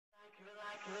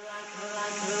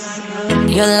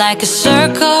You're like a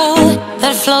circle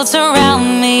that floats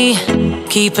around me,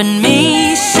 keeping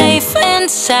me safe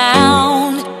and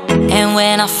sound. And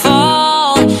when I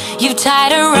fall, you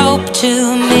tied a rope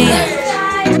to me.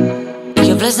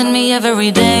 You're blessing me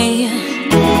every day.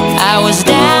 I was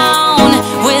down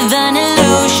with an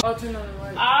illusion.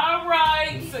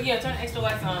 Alright, so yeah, turn the extra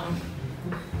lights on.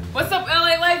 What's up,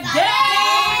 LA Life? Gang!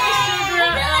 It's your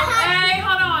girl LA.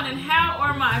 Hold on, and how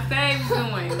are my faves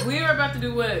doing? We are about to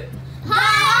do what?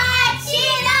 Hot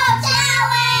Cheeto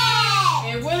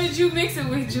challenge! And what did you mix it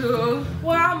with, Jewel?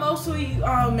 Well, I mostly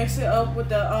mix it up with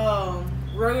the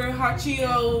regular hot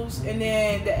Cheetos, and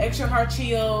then the extra hot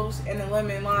Cheetos, and the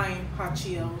lemon lime hot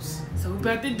Cheetos. So we're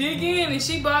about to dig in, and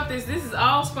she bought this. This is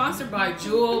all sponsored by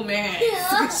Jewel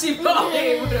MANCE. She bought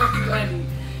it with her money.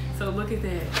 So look at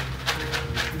that.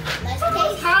 Let's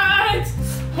taste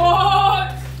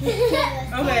Hot!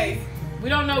 Okay. We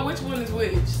don't know which one is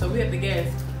which, so we have to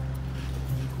guess.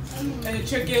 And the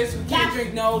trick is we can't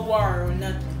drink no water or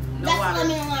nothing. No That's water.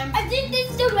 lemon lime. I think this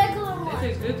is the regular It one.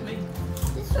 tastes good to me.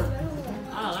 This is the regular one.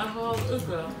 Oh, that whole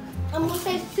girl. I'm gonna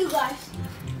taste two, guys.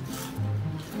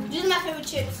 These are my favorite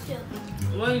chips too.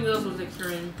 One of those was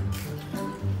extreme. I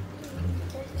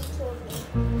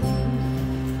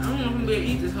don't know if I'm gonna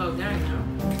eat this whole thing now.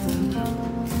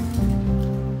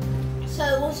 So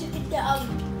once you get the hot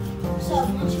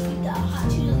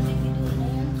Cheetos, make you do it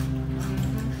again.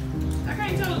 I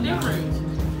can't tell the difference.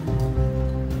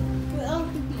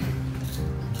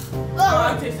 Oh,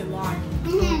 I tasted lime.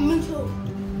 Me too.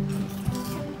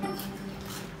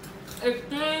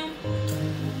 Extreme.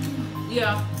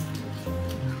 Yeah.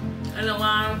 And the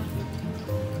lime.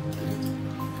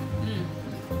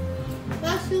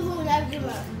 Let's see who that give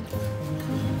up.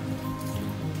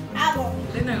 ABRON.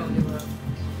 They're not gonna give up.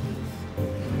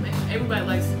 Everybody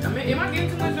likes it. I mean, am I getting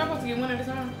too much? I'm supposed to get one at a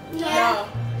time? Yeah.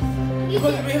 You're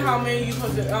supposed to be how many you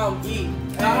supposed to eat.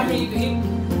 How many you can eat?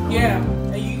 Yeah,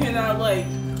 and you cannot like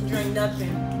drink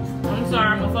nothing. I'm sorry,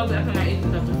 I'm gonna focus. I cannot eat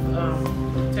this at the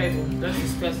table. That's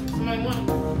disgusting. Somebody want it?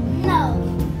 No.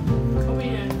 Come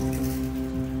in.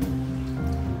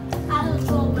 I was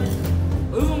going.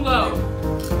 We can go.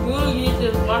 We'll use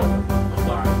this water. I'm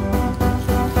sorry.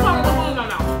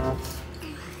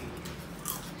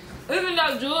 Even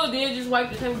though Jewel did just wipe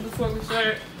the table before we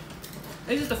started,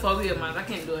 it's just a phobia of mine. I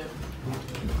can't do it.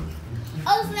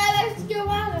 Oh, so now there's your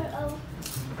water. Oh.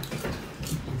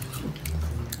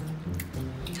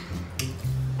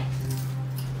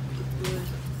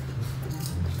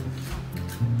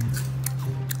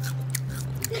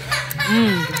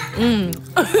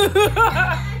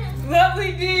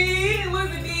 Lovely D, look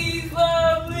at these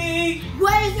lovely.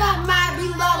 What is up, my be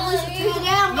lovely?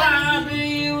 My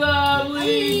be lovely D.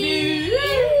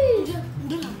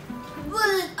 What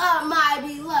is up, my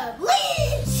be lovely?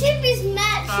 She be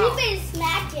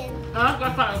smacking.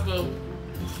 That's probably good.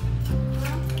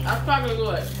 That's probably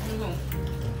good.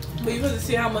 But you're supposed to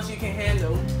see how much you can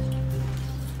handle.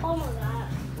 Oh my god.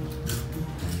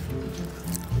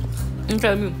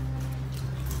 Okay, me.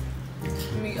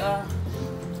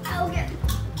 I'll get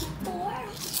 4.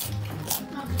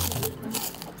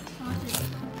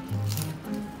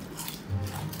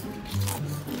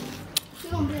 She's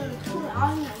gonna be on the toilet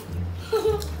all night.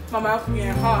 My mouth is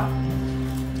getting hot. I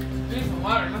need some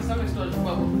water. My stomach's still just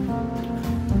bubble.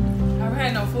 I haven't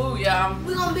had no food, y'all.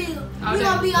 We're gonna be on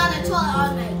the toilet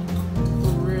all night.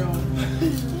 For real.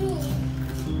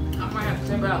 I might have to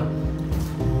step out.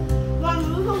 Mom,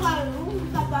 we're gonna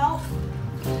step out.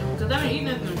 Because I didn't eat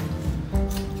nothing.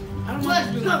 I don't want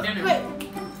to do my dinner. Wait.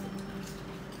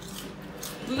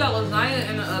 We got lasagna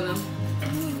in the oven.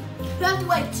 You have to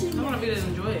wait 2 I want to minutes. be able to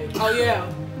enjoy it. Oh yeah.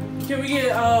 Can we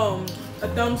get a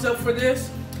thumbs up for this?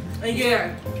 And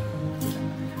get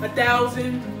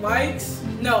 1,000 likes?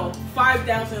 No,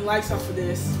 5,000 likes off of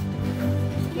this.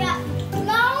 Yeah.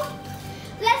 No.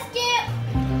 Let's get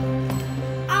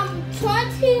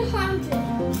 2,000.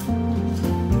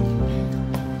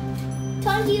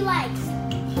 20 likes.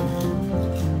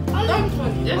 That's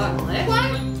less.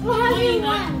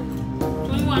 101.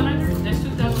 2,100? That's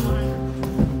 2,100.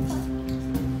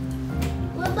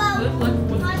 What about What?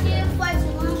 114?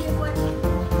 114.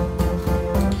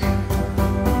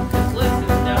 That's less than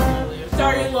 1,000 earlier.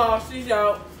 Sorry you lost. She's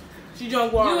out. She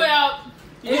drunk water. You out.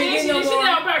 You didn't get no She more.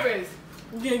 did on purpose.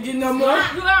 You didn't get no more.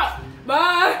 You out.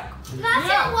 Bye. That's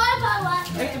Yeah. what about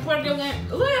what? Extra part of your game.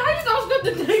 Look, how you gonna split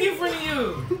the thing in front of you?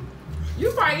 You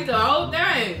probably eat the whole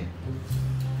thing.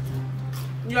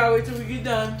 You gotta wait till we get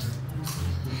done.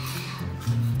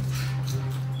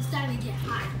 It's starting to get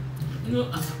hot. You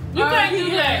can't do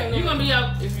that. You're gonna be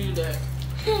out if you do that.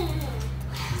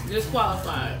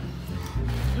 Disqualified.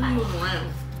 You move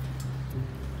around.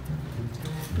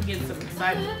 I'm getting some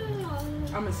excitement.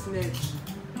 I'm a snitch.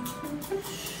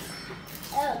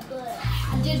 Oh, good.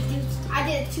 I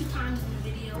did it 2 times in the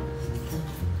video.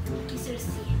 You should have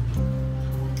seen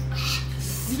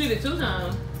You did it 2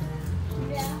 times. it.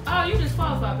 Yeah. Oh, you just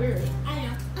qualified, period. I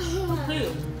know.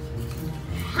 Clear.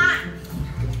 Hot.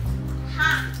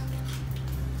 Hot.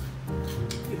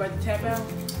 You about to tap out?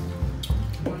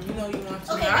 Well, you know you want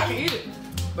to. Okay. I can eat it,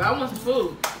 but I want some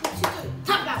food.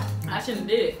 Top out. I shouldn't have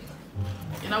did it.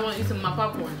 And I want to eat some of my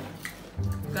popcorn.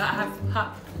 I have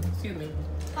excuse me.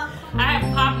 I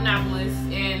have Popnopolis,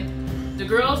 and the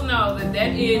girls know that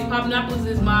Popnopolis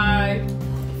is my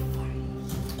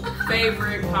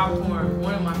favorite popcorn.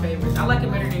 One of my favorites. I like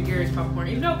it better than Garrett's popcorn.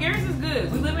 Even though Garrett's is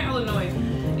good. We live in Illinois,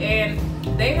 and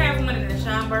they have one in the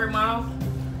Scheinberg Mall.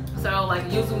 So like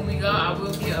usually when we go, I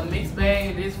will get a mixed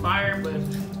bag. It is fire, but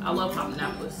I love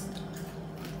Popnopolis.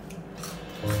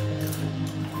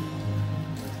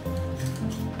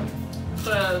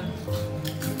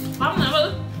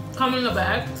 Popnopolis come in the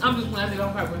bag. I'm just playing it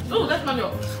on purpose. Ooh, that's my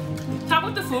joke. Top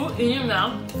with the food in your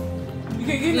mouth. You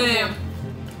can get it.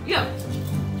 Yeah.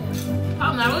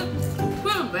 Popnopolis,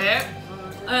 put it back.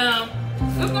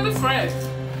 It's gonna be fresh.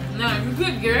 Now, if you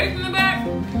put Garrett's in the bag,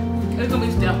 it's gonna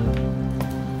be stiff.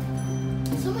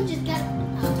 Someone just got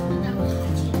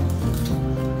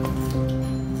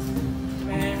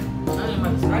Man,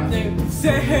 I think,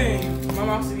 say, my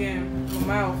mouth's again. My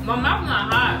mouth. My mouth's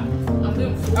not hot. I'm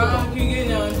getting full. Can you get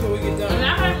done until we get done? And I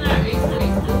have not eaten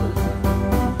any food.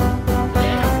 I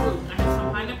have fruit. I have some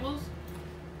pineapples.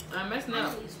 I'm messing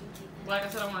up. Like I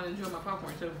said, I want to enjoy my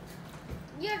popcorn too.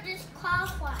 You're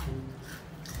disqualified.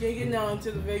 Can you get done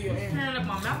until the video ends? Tearing up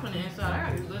my mouth on the inside. I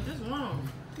gotta let this warm.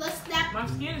 Let's snap. My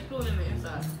skin is pulling in the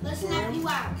inside. Let's snap you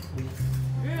out.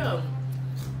 Yeah.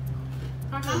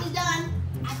 Mommy's done.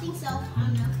 I think so. I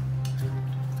don't know.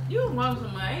 You love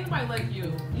somebody. Ain't nobody like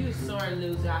you. You a sore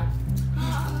loser.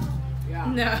 Yeah.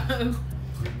 No.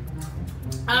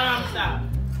 Stop.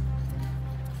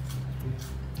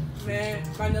 Man,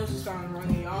 my nose is starting to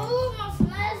run, y'all. Ooh, my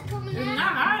fly's coming It's out.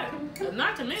 not hot.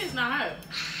 Not to me, it's not hot.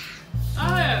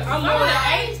 Oh yeah. I'm I would not.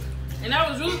 have ate, and I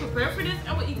was really prepared for this. I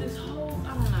would eat this whole. I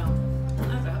don't know.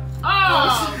 That's a,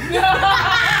 oh.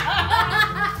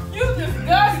 You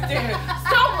disgusting.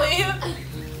 Stop it.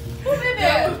 Who did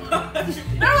that?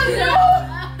 That was you.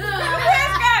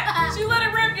 She let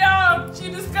it rip, y'all. She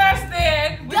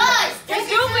disgusted. Guys, It's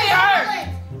usually her.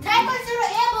 Take her to the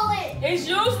ambulance. It's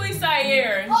usually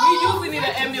Sierra. Oh, We usually need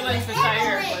an ambulance for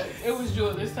Sierra, but it was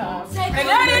Jewel this time. Take And her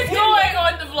that to is the going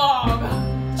on the vlog.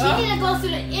 She need to go to the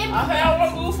Okay, ambulance. I want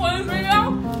to move for this video.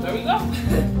 There we go.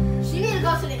 She need to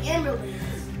go to the ambulance.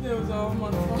 It was all my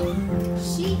fault.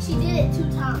 She did it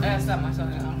 2 times. That's not my son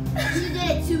now. She did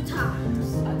it 2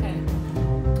 times. Okay.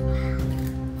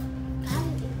 I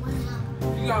didn't get one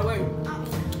out. You gotta wait. I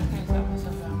can't stop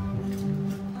myself out.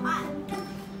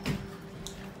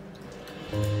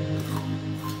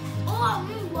 Oh, I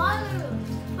need water.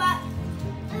 But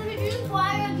if you drink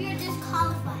water, you're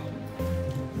disqualified.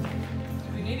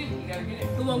 If you need it, you gotta get it.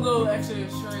 We're gonna go extra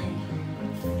extreme.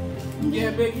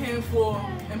 Get a big handful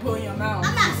and put in your mouth.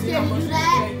 I'm not See scared how to much do you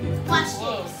that. can take it. Watch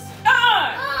Whoa. this. Ah!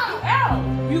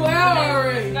 Ow! You out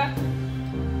already.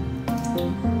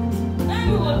 Hey,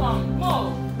 you look on. Whoa.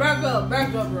 Back up, bro.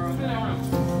 Spin around.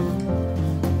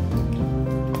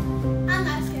 I'm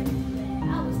not scared to do that. I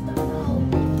was the whole.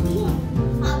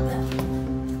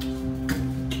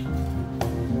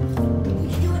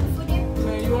 You do it for them.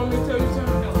 Man, you want me to tell you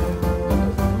something?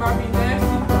 Might be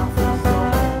nasty, but I feel so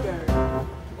better.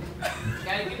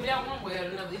 Gotta get it out one way or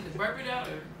another. Either burp it out or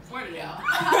fart it out. So,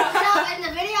 and the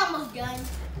video almost done.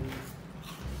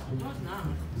 No, it's not.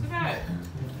 Look at that.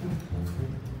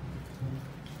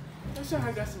 I'm sure I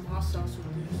got some hot sauce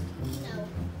with this. No.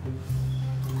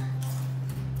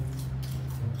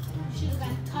 You should have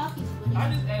got toffees with I it.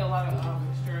 just ate a lot of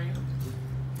string.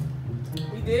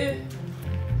 We did?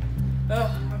 I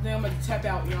think I'm about to tap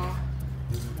out, y'all.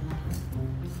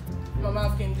 My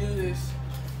mouth can do this.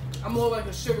 I'm more like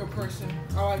a sugar person.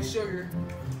 I like sugar.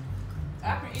 I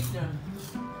can eat them.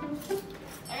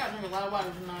 I gotta drink a lot of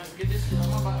water tonight. Get this stuff out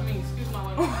of my body. I mean, excuse my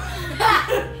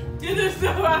language. Get this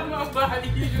stuff out of my body.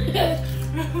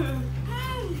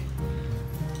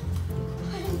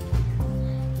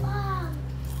 Mom,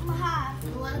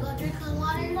 you want to go drink some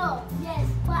water? No. Yes,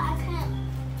 but I can't.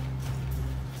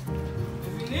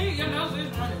 If you need it, your nose is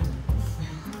running.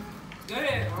 Go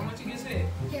ahead. I want you to get sick.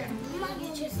 Here, I'm going to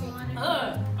get you some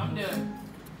water. I'm done.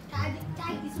 Can I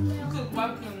get some milk? Cook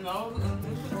wiping the nose and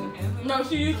put your hands in. No,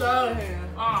 she used the other hand.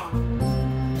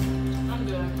 I'm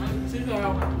done. She's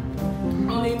out.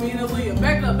 Only me and Aaliyah.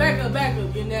 Back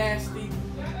up, you nasty.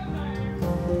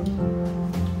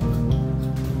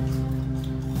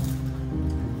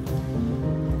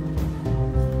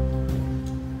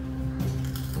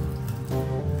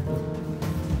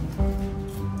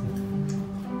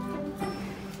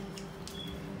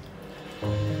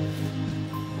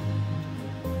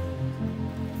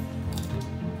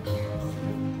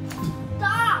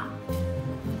 Stop.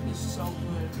 This is so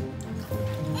good.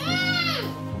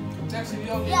 Actually, you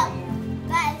don't Yeah. get more.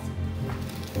 Guys,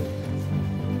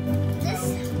 this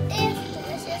is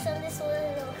delicious and this one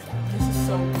is This is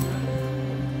so good.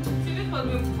 See, this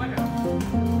supposed to be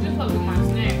this supposed to be my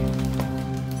snack.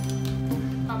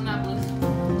 Pineapples,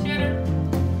 cheddar,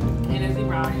 and a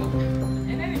zebra audio.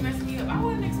 And that didn't mess me up. I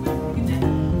wasn't expecting to get that.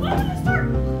 Well, I'm gonna start.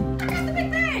 I got the big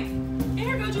bag. And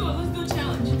here goes yours. Let's do a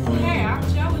challenge. Hey, I'm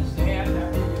challenged today. I got it.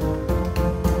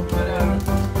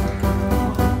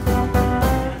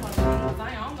 But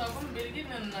I don't know if I'm gonna be able to get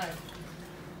none tonight.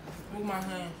 Move my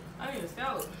hand. I need a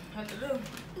salad. Have to do.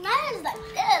 mine is like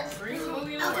this. Green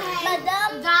smoothie and Okay, orange.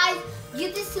 Madam, Guys,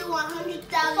 get this to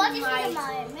 100,000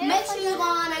 likes. Make sure you go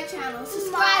on our channel.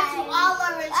 Subscribe to all of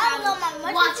our channels.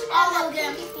 Watch all of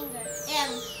them.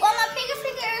 And Well, my pinky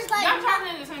finger is like. Y'all talking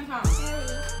at the same time.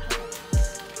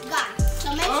 guys, so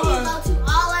make sure you go to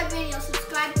all our videos.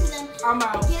 Subscribe to them. I'm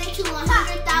out. Get it to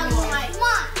 100,000 likes.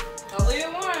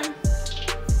 Aaliyah won.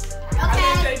 I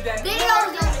didn't Okay? take that.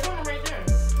 Videos. There's one right there.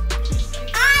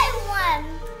 I won.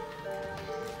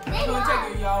 They I'm gonna won.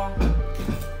 take it, y'all.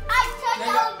 I told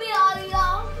you I would be all of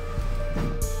y'all.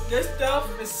 This stuff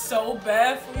is so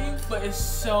bad for you, but it's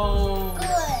so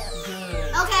Good. good.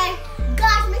 Okay,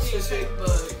 guys, make She a sure. big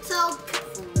bug. So,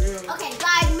 For real. okay,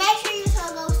 guys, make sure you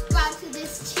so go subscribe to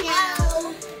this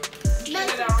channel. Get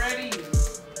it already.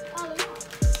 Oh,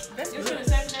 That's You should good. have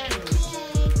said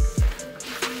that.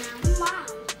 Mom.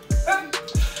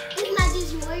 It's not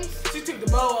just yours. She took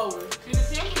the bowl over. She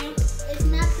just telling you. It's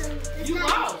not the. It's You not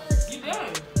lost. You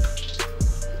done.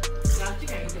 Nah, she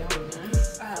can't get that whole done.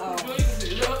 Oh, Joy, you can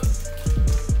sit it up.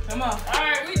 come on.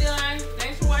 Alright, we done.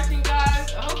 Thanks for watching,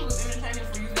 guys. I hope it was entertaining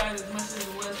for you guys as much as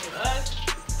it was for us.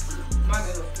 My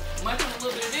God. Much of a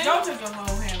little bit of this. Don't take your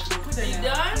whole handful. Put that You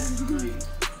down. done? Please.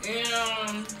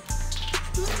 And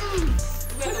we Mm-mm.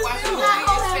 got to watch the movie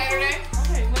on Saturday.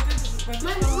 Okay, what this is.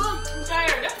 My book.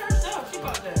 Tired. That's her stuff. She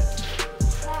bought that.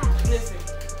 Listen.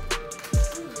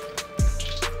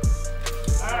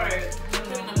 Alright. Let's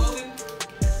put in the movie.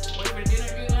 Wait for the dinner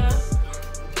to be done.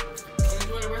 And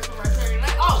enjoy the rest of our Saturday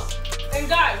night. Oh! And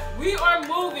guys, we are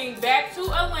moving back to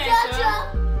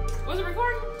Atlanta. Was it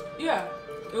recording? Yeah,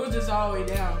 it was just all the way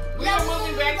down. We are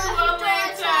moving back to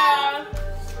Atlanta.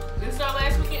 This is our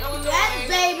last week in Illinois. Yes,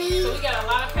 baby. So we got a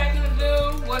lot of packing to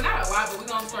do. Well, not a lot, but we're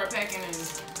going to start packing and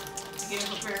getting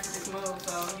prepared for this move.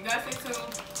 So you guys stay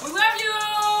tuned. We love you.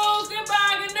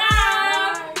 Goodbye. Good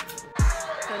night.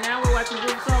 So now we're watching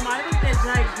Group So My. Look at that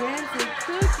gigantic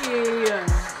cookie.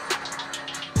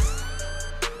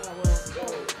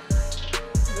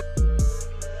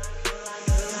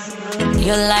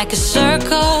 You're like a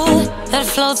circle that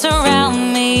floats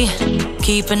around me,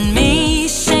 keeping me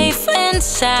safe and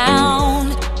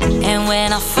sound. And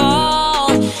when I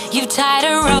fall, you tied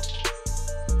a rope.